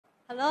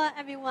Hello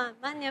everyone,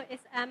 my name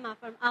is Emma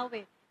from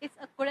Alway. It's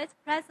a great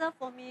pleasure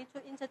for me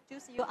to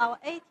introduce you our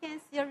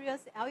A10 series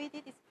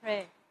LED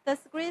display. The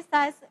screen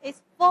size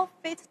is 4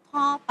 feet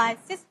tall by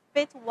 6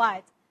 feet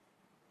wide,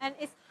 and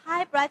it's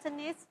high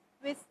brightness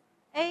with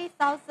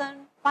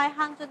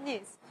 8,500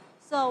 nits.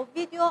 So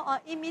video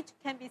or image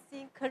can be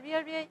seen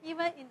clearly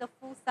even in the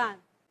full sun.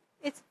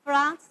 Its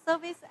front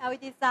surface LED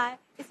design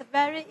is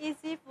very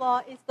easy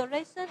for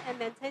installation and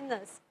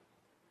maintenance.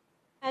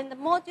 And the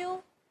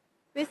module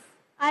with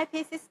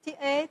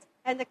IP68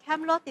 and the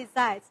camera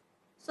designs.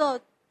 So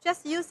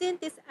just using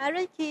this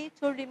Allen key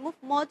to remove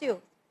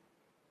module.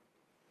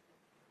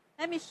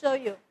 Let me show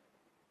you.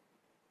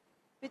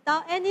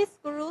 Without any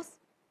screws,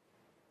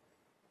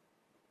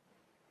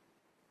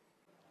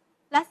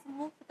 let's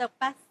move the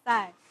back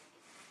side.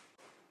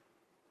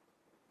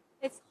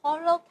 It's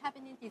hollow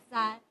cabinet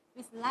design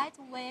with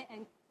lightweight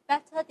and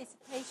better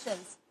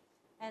dissipations,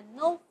 and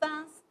no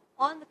fans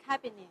on the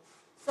cabinet,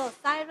 so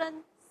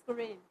silent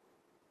screen.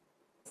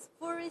 It's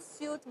fully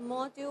sealed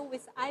module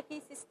with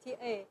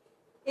IP68.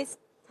 It's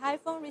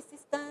typhoon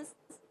resistant,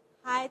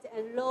 high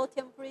and low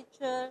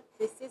temperature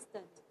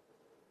resistant.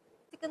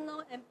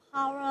 Signal and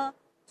power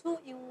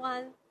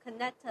 2-in-1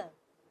 connector.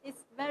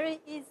 It's very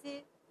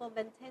easy for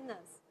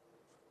maintenance.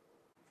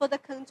 For the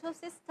control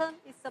system,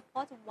 it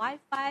supports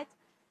Wi-Fi,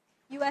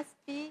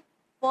 USB,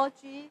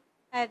 4G,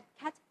 and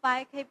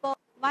Cat5 cable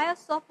via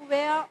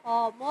software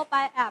or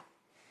mobile app.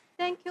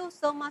 Thank you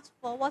so much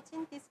for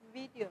watching this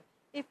video.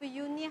 If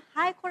you need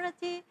high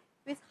quality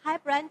with high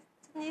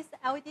brightness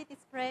LED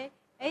display,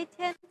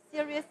 A10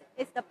 series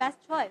is the best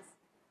choice.